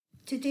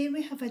Today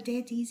we have a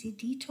dead easy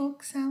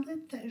detox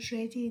salad that is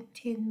ready in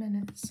 10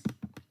 minutes.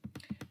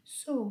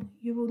 So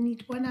you will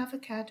need 1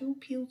 avocado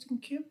peeled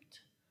and cubed,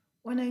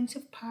 1 ounce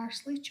of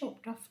parsley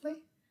chopped roughly,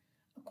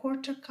 a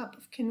quarter cup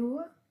of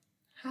quinoa,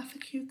 half a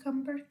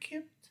cucumber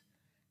cubed,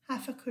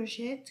 half a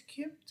courgette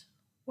cubed,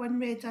 1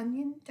 red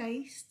onion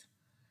diced,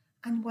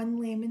 and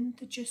 1 lemon,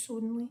 the juice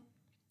only,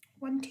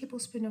 1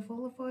 tablespoon of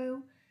olive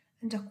oil,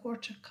 and a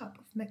quarter cup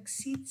of mixed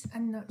seeds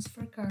and nuts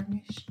for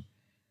garnish.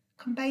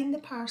 Combine the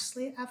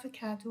parsley,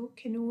 avocado,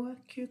 quinoa,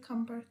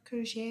 cucumber,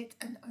 courgette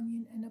and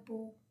onion in a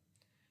bowl.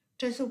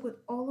 Drizzle with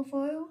olive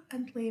oil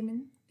and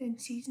lemon, then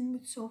season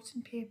with salt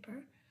and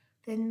pepper,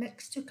 then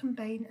mix to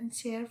combine and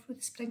serve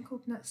with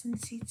sprinkled nuts and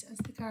seeds as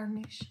the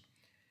garnish.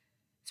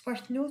 It's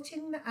worth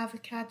noting that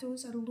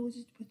avocados are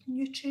loaded with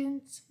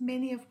nutrients,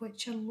 many of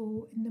which are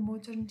low in the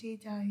modern day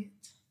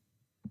diet.